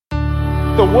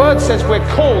The word says we're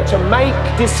called to make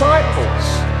disciples.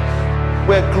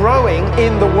 We're growing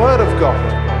in the word of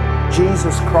God.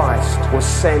 Jesus Christ was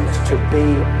sent to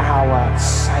be our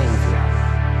Savior.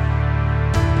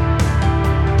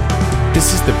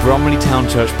 This is the Bromley Town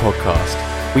Church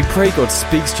podcast. We pray God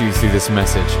speaks to you through this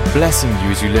message, blessing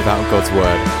you as you live out God's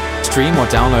word. Stream or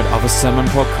download other sermon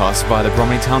podcasts via the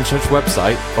Bromley Town Church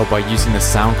website or by using the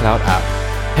SoundCloud app.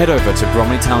 Head over to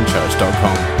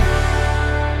bromleytownchurch.com.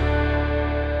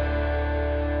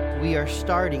 We are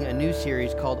starting a new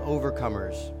series called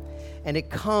Overcomers, and it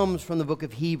comes from the book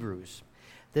of Hebrews.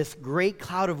 This great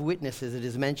cloud of witnesses that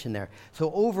is mentioned there.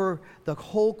 So over the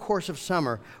whole course of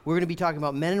summer, we're going to be talking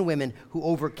about men and women who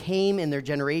overcame in their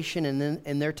generation and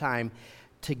in their time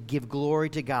to give glory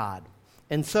to God.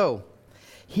 And so,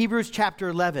 Hebrews chapter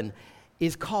 11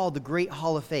 is called the Great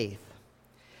Hall of Faith.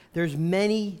 There's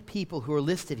many people who are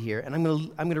listed here, and I'm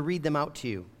going to read them out to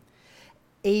you.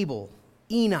 Abel,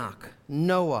 Enoch,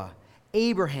 Noah,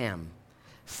 Abraham,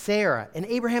 Sarah, and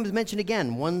Abraham is mentioned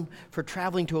again, one for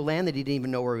traveling to a land that he didn't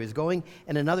even know where he was going,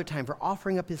 and another time for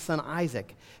offering up his son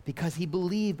Isaac because he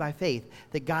believed by faith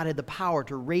that God had the power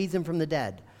to raise him from the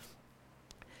dead.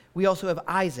 We also have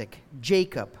Isaac,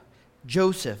 Jacob,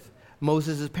 Joseph,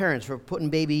 Moses' parents for putting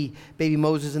baby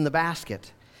Moses in the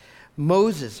basket.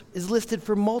 Moses is listed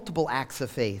for multiple acts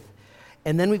of faith.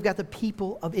 And then we've got the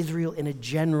people of Israel in a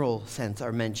general sense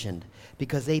are mentioned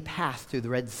because they passed through the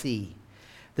Red Sea.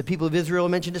 The people of Israel are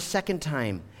mentioned a second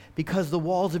time because the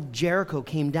walls of Jericho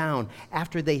came down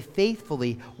after they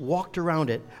faithfully walked around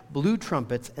it, blew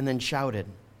trumpets, and then shouted.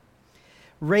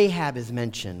 Rahab is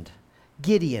mentioned,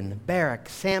 Gideon, Barak,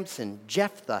 Samson,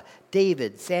 Jephthah,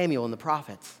 David, Samuel, and the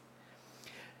prophets.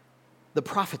 The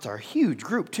prophets are a huge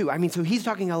group too. So he's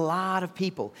talking a lot of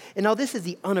people. And now this is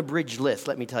the unabridged list,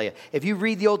 let me tell you. If you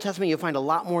read the Old Testament, you'll find a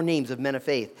lot more names of men of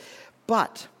faith.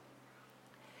 But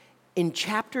in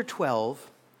chapter 12,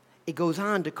 it goes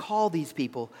on to call these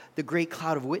people the great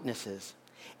cloud of witnesses.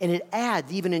 And it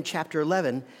adds, even in chapter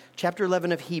 11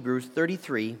 of Hebrews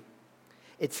 33,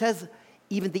 it says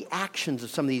even the actions of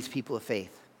some of these people of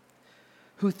faith,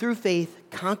 who through faith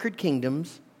conquered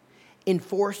kingdoms,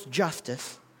 enforced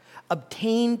justice,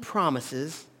 obtained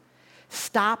promises,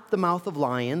 stopped the mouth of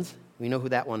lions. We know who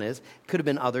that one is. Could have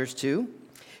been others too.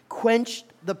 Quenched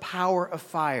the power of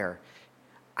fire.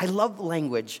 I love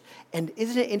language. And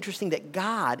isn't it interesting that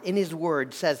God, in his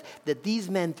word, says that these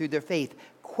men, through their faith,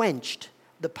 quenched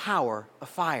the power of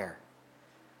fire.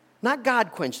 Not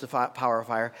God quenched the power of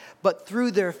fire, but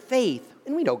through their faith,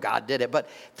 and we know God did it, but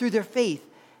through their faith,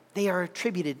 they are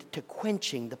attributed to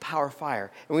quenching the power of fire.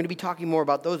 And we're going to be talking more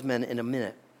about those men in a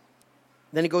minute.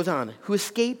 Then it goes on, who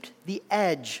escaped the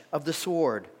edge of the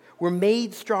sword, were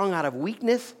made strong out of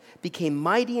weakness, became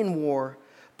mighty in war,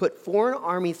 put foreign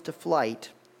armies to flight.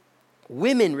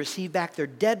 Women received back their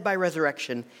dead by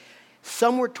resurrection.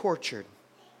 Some were tortured,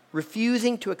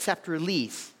 refusing to accept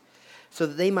release so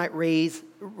that they might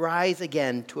rise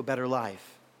again to a better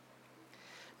life.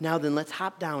 Now then, let's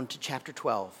hop down to chapter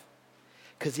 12.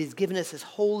 Because he's given us this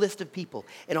whole list of people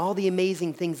and all the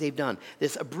amazing things they've done.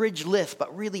 This abridged list,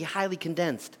 but really highly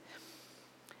condensed.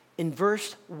 In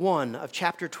verse 1 of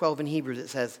chapter 12 in Hebrews, it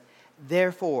says,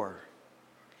 therefore,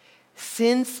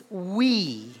 since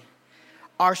we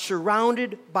are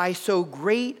surrounded by so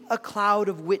great a cloud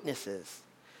of witnesses.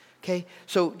 Okay,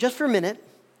 so just for a minute,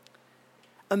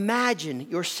 imagine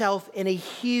yourself in a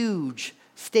huge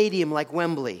stadium like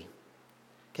Wembley.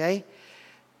 Okay?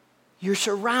 You're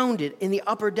surrounded in the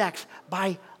upper decks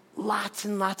by lots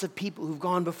and lots of people who've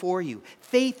gone before you.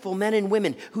 Faithful men and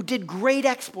women who did great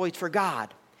exploits for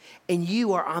God. And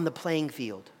you are on the playing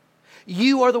field.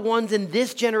 You are the ones in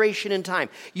this generation and time.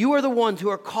 You are the ones who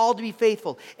are called to be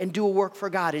faithful and do a work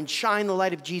for God and shine the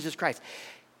light of Jesus Christ.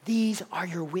 These are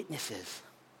your witnesses.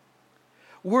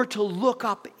 We're to look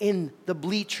up in the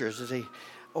bleachers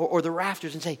or the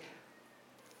rafters and say,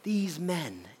 these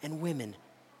men and women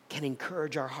can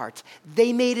encourage our hearts.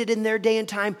 They made it in their day and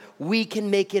time. We can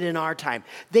make it in our time.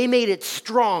 They made it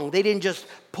strong. They didn't just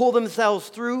pull themselves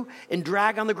through and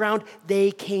drag on the ground.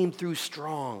 They came through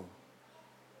strong.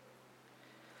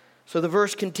 So the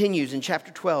verse continues in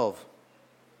chapter 12.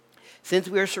 Since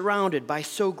we are surrounded by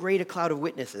so great a cloud of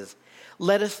witnesses,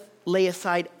 let us lay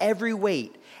aside every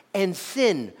weight and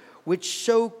sin which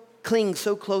clings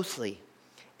so closely,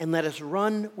 and let us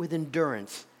run with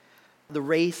endurance the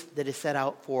race that is set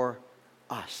out for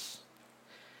us.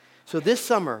 So this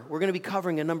summer, we're going to be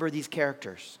covering a number of these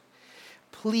characters.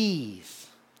 Please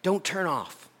don't turn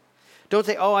off. Don't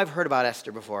say, oh, I've heard about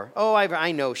Esther before. Oh,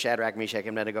 I know Shadrach, Meshach, and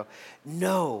Abednego.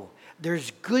 No,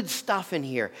 there's good stuff in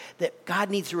here that God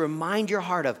needs to remind your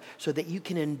heart of so that you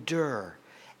can endure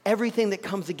everything that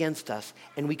comes against us,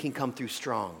 and we can come through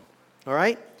strong. All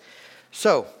right?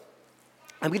 So,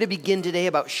 I'm going to begin today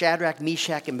about Shadrach,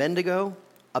 Meshach, and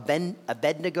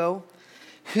Abednego,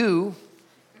 who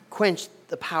quenched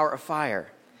the power of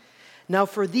fire. Now,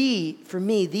 for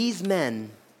me, these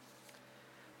men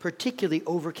particularly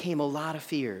overcame a lot of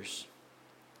fears.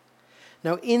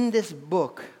 Now, in this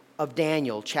book of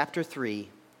Daniel, chapter 3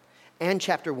 and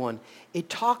chapter 1, it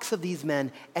talks of these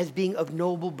men as being of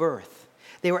noble birth.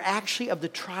 They were actually of the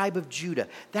tribe of Judah.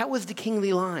 That was the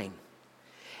kingly line.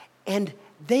 And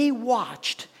they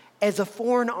watched as a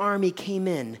foreign army came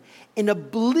in and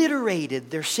obliterated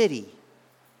their city,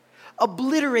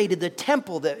 obliterated the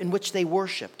temple in which they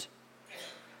worshiped.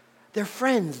 Their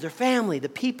friends, their family, the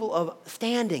people of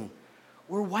standing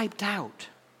were wiped out.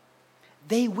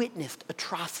 They witnessed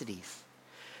atrocities.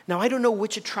 Now, I don't know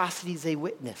which atrocities they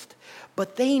witnessed,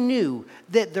 but they knew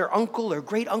that their uncle or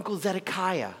great-uncle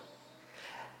Zedekiah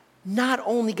not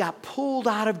only got pulled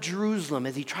out of Jerusalem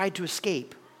as he tried to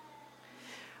escape,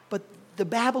 but the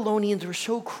Babylonians were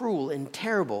so cruel and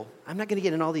terrible. I'm not going to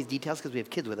get into all these details because we have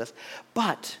kids with us,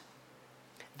 but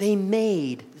they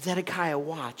made Zedekiah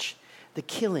watch the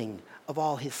killing of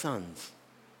all his sons.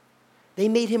 They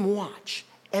made him watch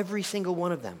every single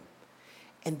one of them.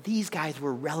 And these guys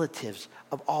were relatives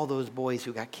of all those boys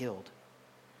who got killed.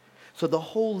 So the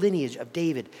whole lineage of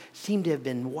David seemed to have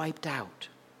been wiped out.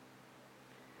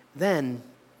 Then,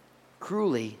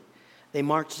 cruelly, they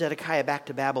marched Zedekiah back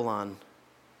to Babylon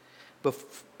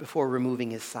before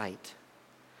removing his sight.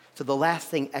 So the last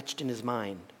thing etched in his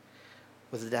mind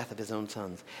was the death of his own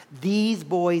sons. These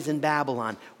boys in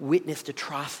Babylon witnessed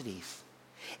atrocities.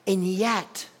 And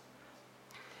yet,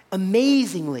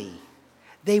 amazingly,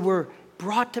 they were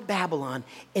brought to Babylon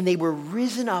and they were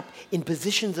risen up in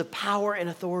positions of power and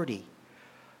authority.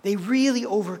 They really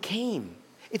overcame.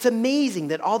 It's amazing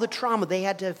that all the trauma they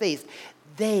had to face,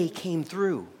 they came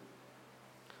through.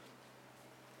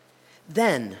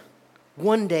 Then,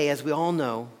 one day, as we all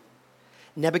know,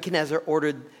 Nebuchadnezzar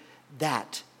ordered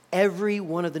that every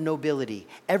one of the nobility,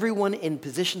 everyone in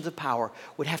positions of power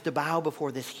would have to bow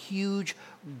before this huge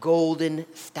golden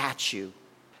statue.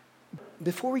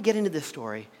 Before we get into this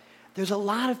story, there's a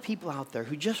lot of people out there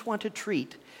who just want to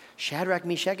treat Shadrach,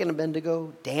 Meshach, and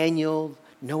Abednego, Daniel,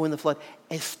 Noah and the flood,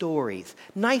 as stories.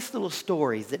 Nice little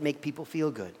stories that make people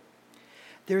feel good.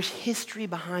 There's history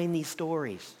behind these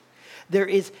stories. There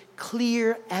is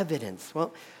clear evidence,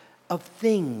 of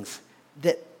things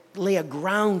that lay a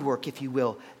groundwork, if you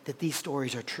will, that these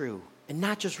stories are true and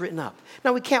not just written up.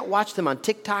 Now, we can't watch them on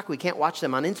TikTok, we can't watch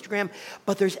them on Instagram,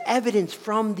 but there's evidence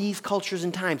from these cultures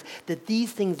and times that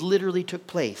these things literally took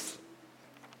place.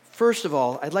 First of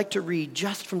all, I'd like to read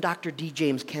just from Dr. D.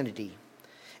 James Kennedy,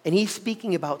 and he's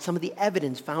speaking about some of the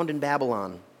evidence found in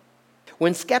Babylon.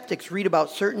 When skeptics read about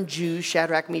certain Jews,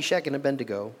 Shadrach, Meshach, and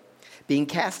Abednego, being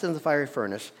cast into the fiery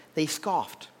furnace, they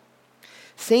scoffed.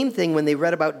 Same thing when they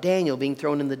read about Daniel being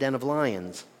thrown in the den of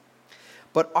lions.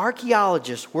 But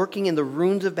archaeologists working in the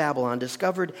ruins of Babylon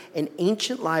discovered an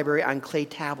ancient library on clay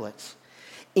tablets.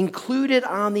 Included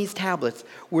on these tablets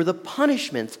were the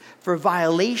punishments for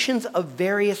violations of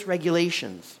various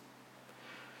regulations.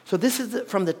 So this is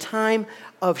from the time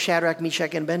of Shadrach,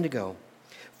 Meshach, and Abednego.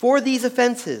 For the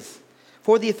offenses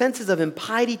of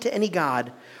impiety to any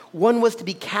god, one was to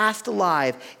be cast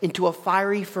alive into a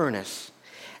fiery furnace.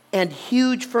 And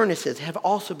huge furnaces have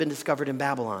also been discovered in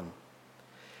Babylon.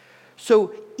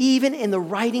 So even in the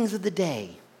writings of the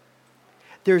day,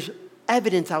 there's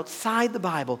evidence outside the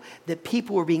Bible that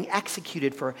people were being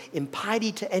executed for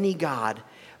impiety to any god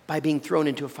by being thrown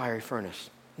into a fiery furnace.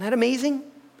 Isn't that amazing?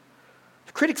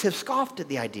 Critics have scoffed at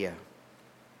the idea.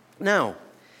 Now,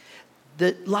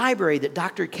 the library that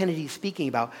Dr. Kennedy is speaking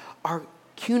about are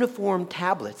cuneiform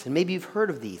tablets, and maybe you've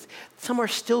heard of these. Some are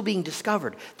still being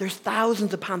discovered. There's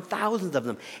thousands upon thousands of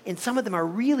them, and some of them are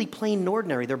really plain and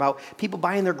ordinary. They're about people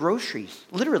buying their groceries,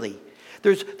 literally.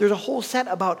 There's a whole set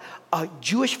about a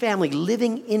Jewish family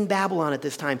living in Babylon at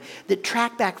this time that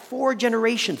track back 4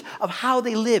 generations of how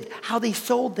they lived, how they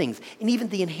sold things, and even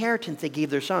the inheritance they gave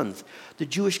their sons. The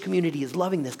Jewish community is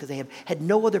loving this because they have had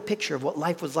no other picture of what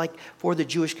life was like for the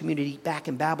Jewish community back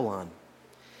in Babylon.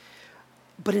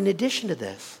 But in addition to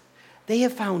this, they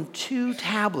have found 2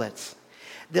 tablets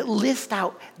that list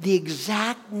out the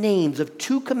exact names of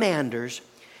 2 commanders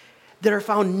that are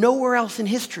found nowhere else in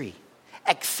history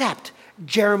except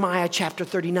Jeremiah chapter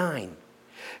 39.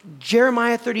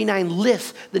 Jeremiah 39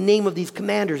 lists the name of these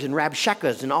commanders and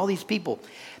Rabshakehs and all these people.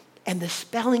 And the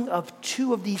spelling of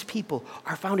 2 of these people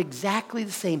are found exactly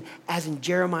the same as in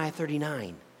Jeremiah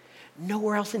 39.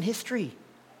 Nowhere else in history.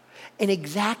 an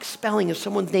exact spelling of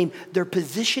someone's name, their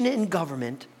position in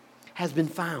government has been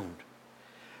found.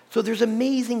 So there's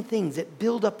amazing things that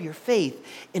build up your faith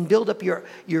and build up your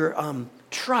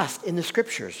trust in the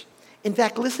scriptures. In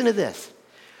fact, listen to this.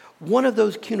 One of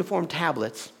those cuneiform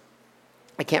tablets,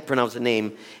 I can't pronounce the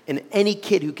name, and any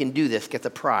kid who can do this gets a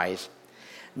prize.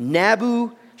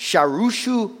 Nabu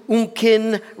Sharushu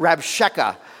Unkin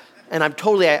Rabshakeh. And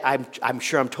I'm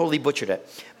sure I'm totally butchered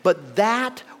it. But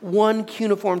that one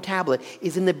cuneiform tablet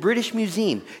is in the British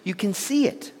Museum. You can see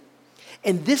it.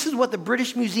 And this is what the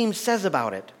British Museum says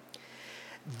about it.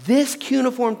 This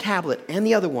cuneiform tablet and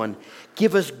the other one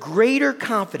give us greater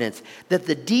confidence that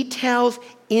the details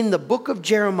in the book of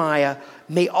Jeremiah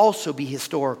may also be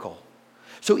historical.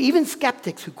 So even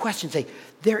skeptics who question say,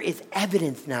 there is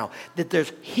evidence now that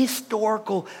there's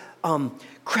historical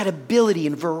credibility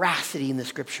and veracity in the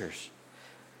scriptures.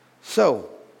 So,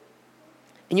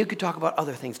 and you could talk about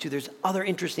other things too. There's other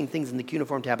interesting things in the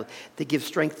cuneiform tablet that give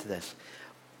strength to this.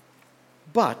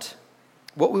 But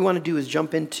what we want to do is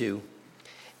jump into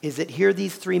is that here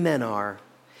these three men are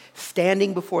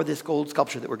standing before this gold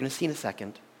sculpture that we're going to see in a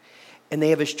second, and they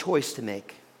have a choice to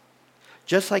make.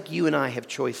 Just like you and I have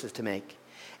choices to make.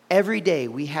 Every day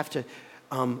we have to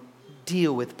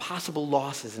deal with possible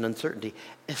losses and uncertainty,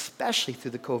 especially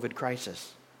through the COVID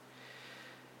crisis.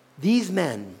 These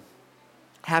men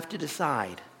have to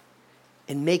decide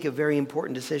and make a very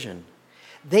important decision.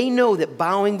 They know that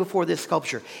bowing before this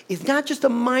sculpture is not just a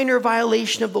minor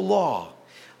violation of the law.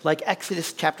 Like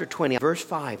Exodus chapter 20, verse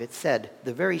 5, it said,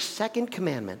 the very second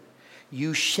commandment,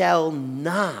 you shall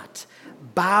not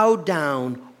bow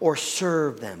down or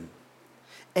serve them,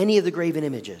 any of the graven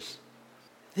images.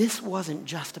 This wasn't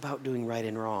just about doing right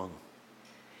and wrong.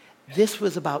 This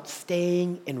was about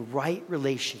staying in right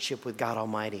relationship with God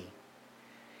Almighty.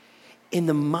 In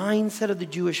the mindset of the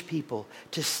Jewish people,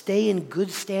 to stay in good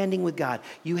standing with God,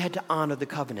 you had to honor the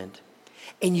covenant.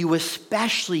 And you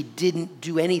especially didn't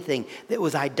do anything that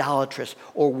was idolatrous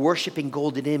or worshiping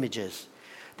golden images.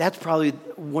 That's probably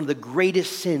one of the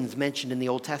greatest sins mentioned in the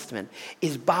Old Testament,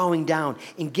 is bowing down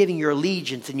and giving your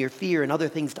allegiance and your fear and other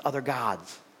things to other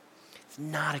gods. It's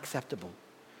not acceptable.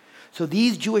 So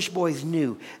these Jewish boys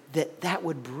knew that that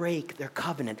would break their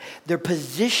covenant, their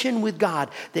position with God,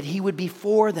 that he would be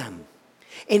for them.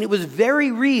 And it was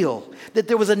very real that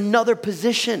there was another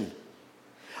position,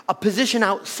 a position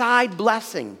outside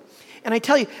blessing. And I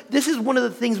tell you, this is one of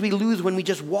the things we lose when we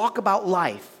just walk about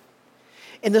life.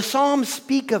 And the Psalms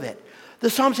speak of it. The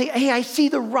Psalms say, hey, I see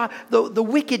the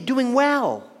wicked doing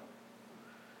well.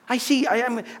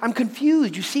 I'm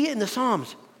confused. You see it in the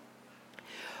Psalms.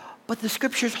 But the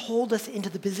scriptures hold us into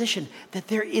the position that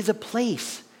there is a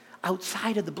place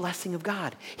outside of the blessing of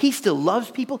God. He still loves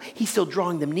people. He's still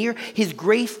drawing them near. His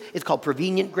grace is called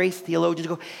prevenient grace. Theologians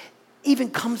go,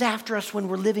 even comes after us when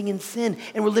we're living in sin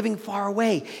and we're living far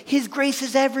away. His grace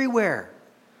is everywhere.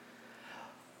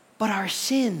 But our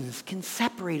sins can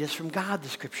separate us from God, the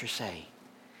scriptures say.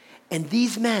 And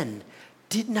these men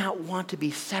did not want to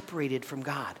be separated from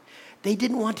God. They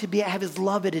didn't want to have his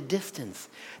love at a distance.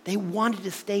 They wanted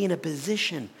to stay in a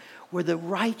position where the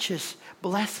righteous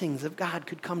blessings of God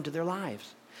could come to their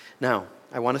lives. Now,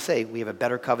 I want to say we have a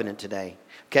better covenant today,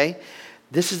 okay?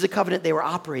 This is the covenant they were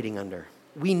operating under.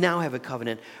 We now have a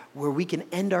covenant where we can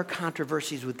end our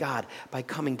controversies with God by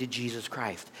coming to Jesus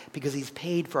Christ because he's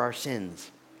paid for our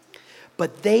sins.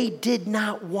 But they did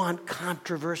not want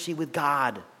controversy with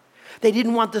God. They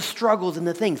didn't want the struggles and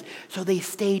the things, so they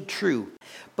stayed true.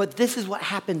 But this is what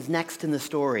happens next in the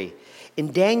story.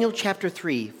 In Daniel chapter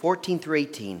 3, 14 through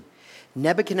 18,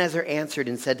 Nebuchadnezzar answered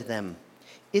and said to them,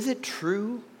 is it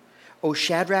true, O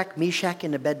Shadrach, Meshach,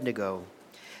 and Abednego,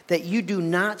 that you do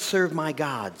not serve my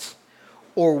gods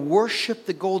or worship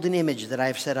the golden image that I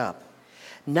have set up?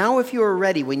 Now if you are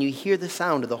ready, when you hear the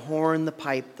sound of the horn, the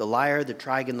pipe, the lyre, the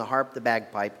trigon, the harp, the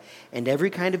bagpipe, and every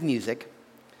kind of music,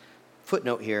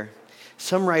 footnote here,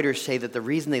 some writers say that the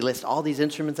reason they list all these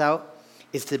instruments out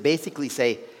is to basically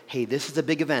say, hey, this is a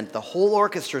big event. The whole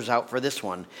orchestra's out for this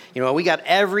one. You know, we got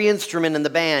every instrument in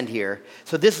the band here.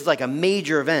 So this is like a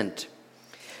major event.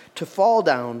 To fall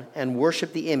down and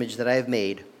worship the image that I have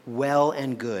made, well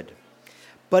and good.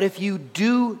 But if you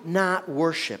do not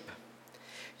worship,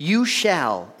 you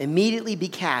shall immediately be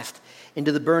cast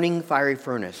into the burning fiery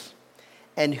furnace.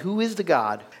 And who is the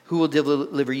God who will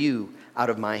deliver you out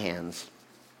of my hands?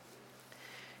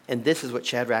 And this is what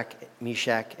Shadrach,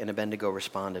 Meshach, and Abednego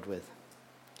responded with.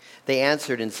 They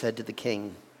answered and said to the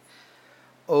king,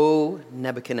 O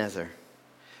Nebuchadnezzar,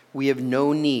 we have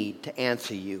no need to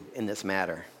answer you in this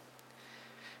matter.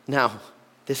 Now,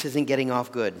 this isn't getting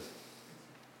off good.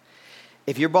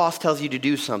 If your boss tells you to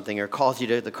do something or calls you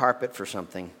to the carpet for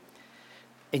something,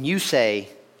 and you say,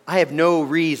 I have no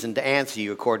reason to answer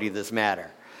you according to this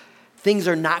matter, things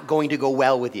are not going to go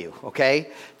well with you, okay?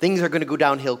 Things are going to go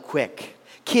downhill quick.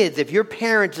 Kids, if your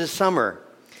parents this summer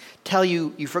tell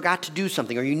you you forgot to do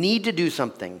something or you need to do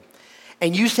something,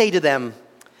 and you say to them,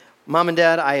 Mom and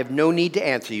Dad, I have no need to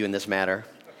answer you in this matter,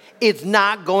 it's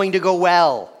not going to go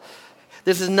well.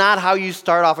 This is not how you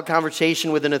start off a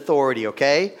conversation with an authority,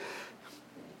 okay?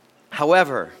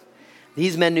 However,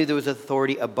 these men knew there was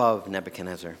authority above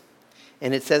Nebuchadnezzar.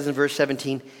 And it says in verse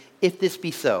 17, if this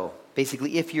be so,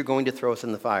 basically if you're going to throw us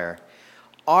in the fire,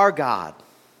 our God,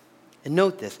 and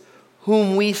note this,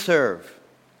 whom we serve,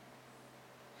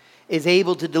 is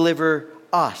able to deliver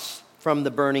us from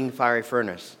the burning fiery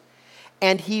furnace.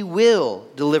 And he will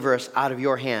deliver us out of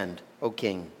your hand, O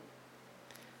king.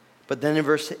 But then in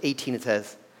verse 18 it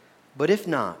says, but if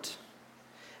not,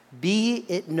 be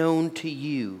it known to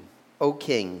you, O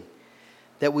king,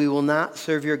 that we will not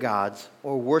serve your gods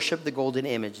or worship the golden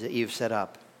image that you've set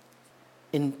up.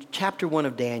 In chapter 1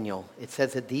 of Daniel, it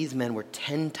says that these men were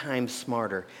 10 times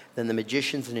smarter than the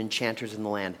magicians and enchanters in the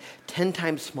land, 10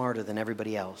 times smarter than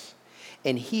everybody else.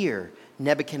 And here,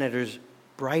 Nebuchadnezzar's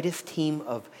brightest team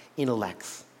of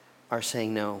intellects are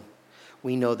saying, no,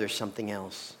 we know there's something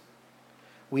else.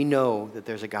 We know that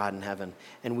there's a God in heaven,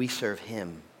 and we serve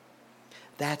him.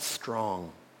 That's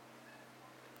strong.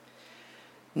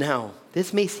 Now,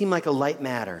 this may seem like a light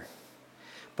matter,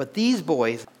 but these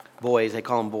boys, I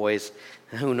call them boys,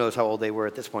 who knows how old they were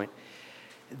at this point,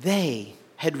 they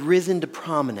had risen to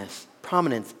prominence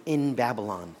in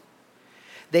Babylon.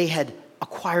 They had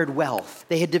acquired wealth.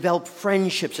 They had developed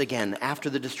friendships again after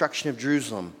the destruction of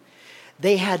Jerusalem.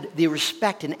 They had the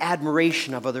respect and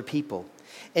admiration of other people.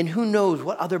 And who knows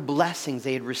what other blessings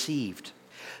they had received.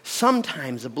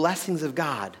 Sometimes the blessings of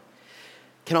God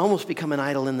can almost become an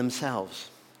idol in themselves.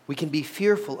 We can be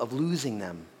fearful of losing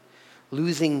them,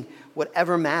 losing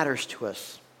whatever matters to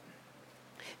us.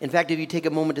 In fact, if you take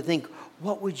a moment to think,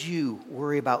 what would you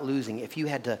worry about losing if you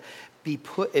had to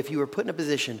if you were put in a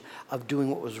position of doing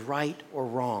what was right or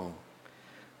wrong,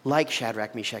 like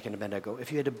Shadrach, Meshach, and Abednego,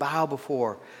 if you had to bow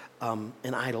before an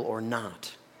idol or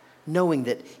not, knowing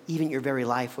that even your very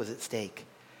life was at stake?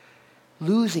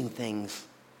 Losing things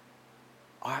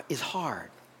is hard.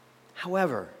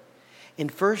 However, in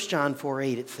 1 John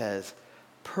 4:8 it says,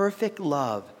 perfect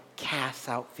love casts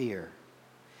out fear.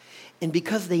 And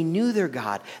because they knew their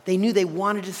God, they knew they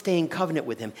wanted to stay in covenant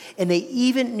with him. And they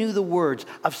even knew the words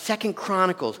of 2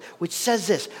 Chronicles, which says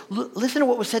this. Listen to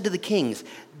what was said to the kings,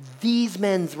 these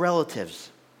men's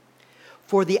relatives.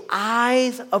 For the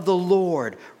eyes of the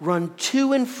Lord run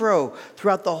to and fro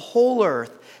throughout the whole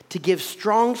earth to give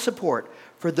strong support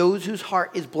for those whose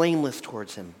heart is blameless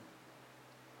towards him.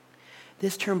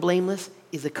 This term blameless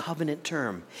is a covenant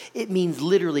term. It means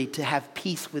literally to have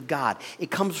peace with God.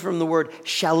 It comes from the word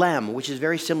shalem, which is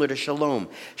very similar to shalom.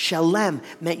 Shalem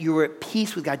meant you were at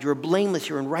peace with God. You were blameless.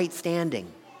 You were in right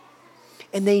standing.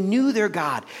 And they knew their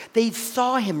God. They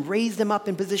saw him raise them up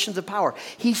in positions of power.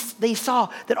 They saw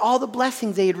that all the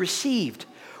blessings they had received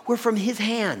were from his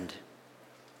hand.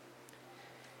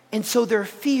 And so their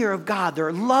fear of God,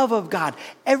 their love of God,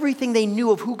 everything they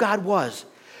knew of who God was,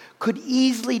 could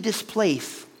easily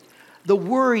displace the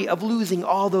worry of losing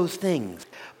all those things.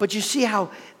 But you see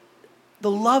how the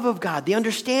love of God, the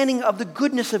understanding of the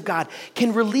goodness of God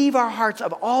can relieve our hearts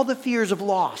of all the fears of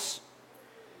loss.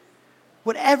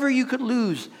 Whatever you could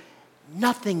lose,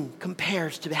 nothing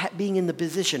compares to being in the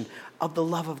position of the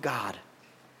love of God.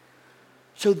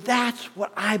 So that's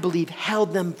what I believe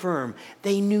held them firm.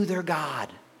 They knew their God.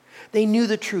 They knew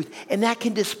the truth. And that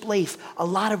can displace a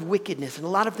lot of wickedness and a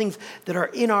lot of things that are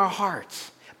in our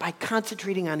hearts by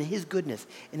concentrating on his goodness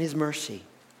and his mercy.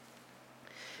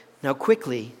 Now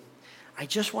quickly, I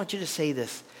just want you to say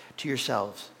this to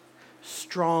yourselves.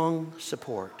 Strong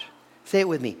support. Say it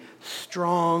with me.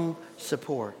 Strong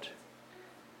support.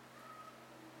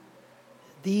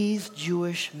 These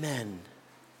Jewish men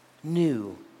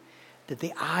knew that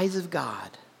the eyes of God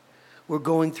were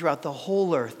going throughout the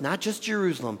whole earth, not just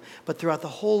Jerusalem, but throughout the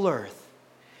whole earth,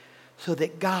 so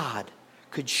that God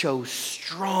could show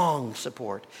strong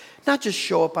support. Not just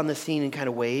show up on the scene and kind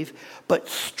of wave, but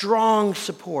strong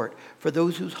support for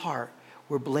those whose heart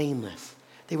were blameless.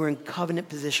 They were in covenant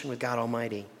position with God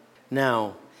Almighty.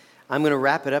 Now, I'm going to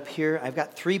wrap it up here. I've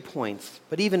got 3 points,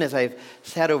 but even as I've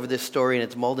sat over this story and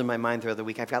it's molded my mind throughout the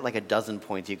week, I've got like a dozen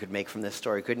points you could make from this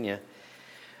story, couldn't you?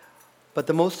 But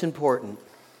the most important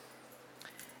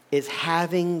is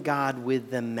having God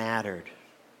with them mattered.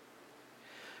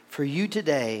 For you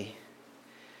today,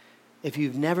 if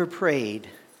you've never prayed,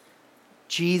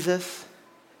 Jesus,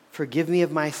 Forgive me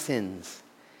of my sins.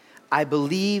 I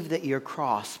believe that your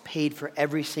cross paid for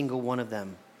every single one of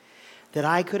them, that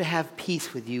I could have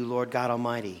peace with you, Lord God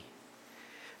Almighty,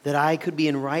 that I could be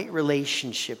in right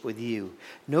relationship with you.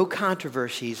 No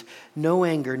controversies, no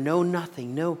anger, no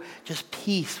nothing, no, just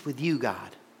peace with you,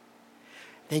 God.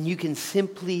 Then you can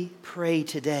simply pray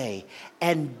today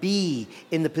and be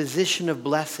in the position of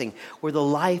blessing where the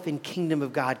life and kingdom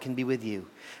of God can be with you.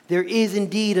 There is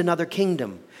indeed another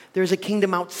kingdom. There's a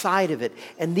kingdom outside of it,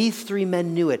 and these three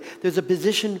men knew it. There's a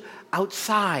position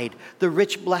outside the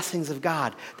rich blessings of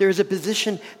God. There's a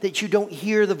position that you don't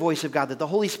hear the voice of God, that the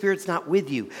Holy Spirit's not with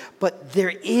you. But there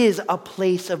is a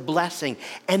place of blessing,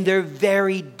 and they're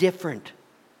very different.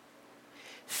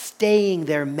 Staying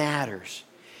there matters.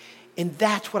 And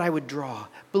that's what I would draw.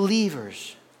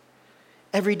 Believers,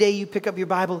 every day you pick up your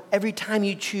Bible, every time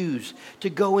you choose to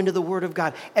go into the Word of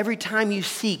God, every time you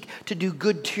seek to do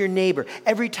good to your neighbor,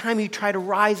 every time you try to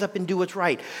rise up and do what's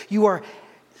right, you are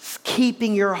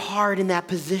keeping your heart in that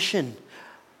position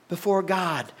before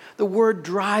God. The Word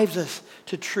drives us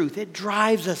to truth. It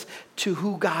drives us to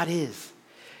who God is.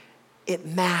 It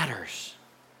matters.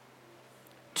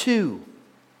 2,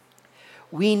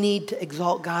 we need to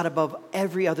exalt God above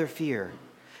every other fear.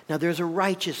 Now, there's a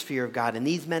righteous fear of God, and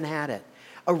these men had it.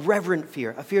 A reverent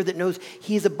fear, a fear that knows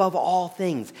He is above all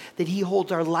things, that He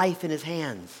holds our life in His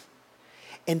hands.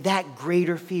 And that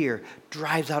greater fear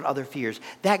drives out other fears.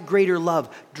 That greater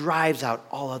love drives out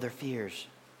all other fears.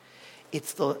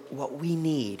 It's what we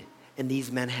need, and these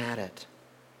men had it.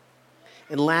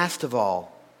 And last of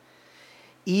all,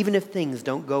 even if things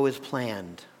don't go as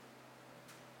planned,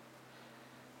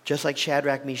 just like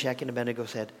Shadrach, Meshach, and Abednego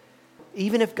said,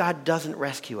 even if God doesn't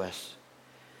rescue us,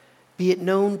 be it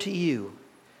known to you,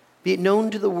 be it known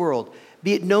to the world,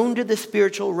 be it known to the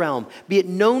spiritual realm, be it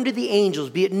known to the angels,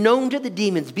 be it known to the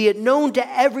demons, be it known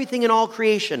to everything in all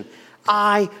creation,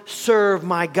 I serve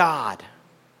my God.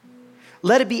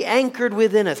 Let it be anchored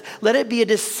within us. Let it be a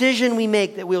decision we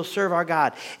make that we'll serve our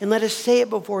God. And let us say it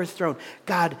before His throne,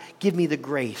 God, give me the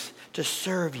grace to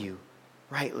serve you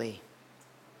rightly.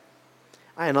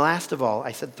 And last of all,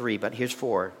 I said 3, but here's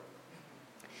 4.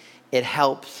 It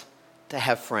helps to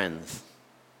have friends.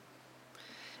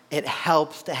 It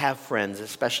helps to have friends,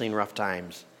 especially in rough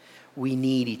times. We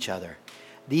need each other.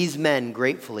 These men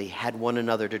gratefully had one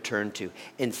another to turn to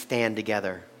and stand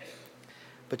together.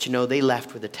 But you know, they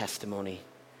left with a testimony.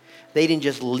 They didn't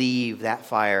just leave that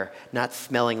fire not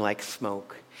smelling like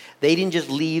smoke. They didn't just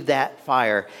leave that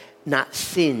fire not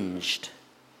singed.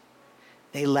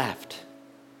 They left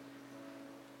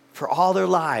for all their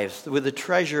lives with the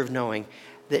treasure of knowing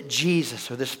that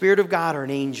Jesus or the Spirit of God or an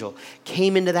angel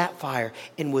came into that fire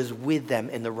and was with them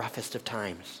in the roughest of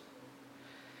times.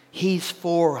 He's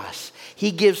for us.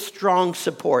 He gives strong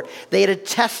support. They had a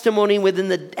testimony within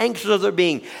the anxious of their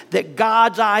being that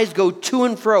God's eyes go to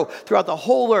and fro throughout the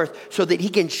whole earth so that He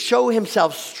can show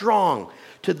Himself strong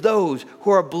to those who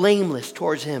are blameless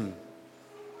towards Him.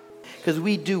 Because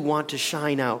we do want to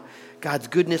shine out God's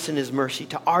goodness and His mercy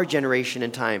to our generation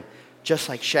and time, just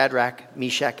like Shadrach,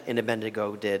 Meshach, and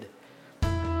Abednego did.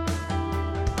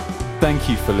 Thank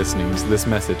you for listening to this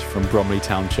message from Bromley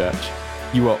Town Church.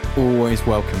 You are always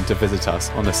welcome to visit us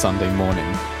on a Sunday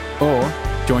morning, or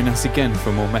join us again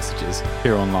for more messages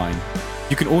here online.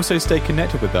 You can also stay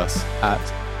connected with us at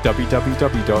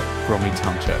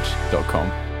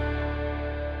www.bromleytownchurch.com.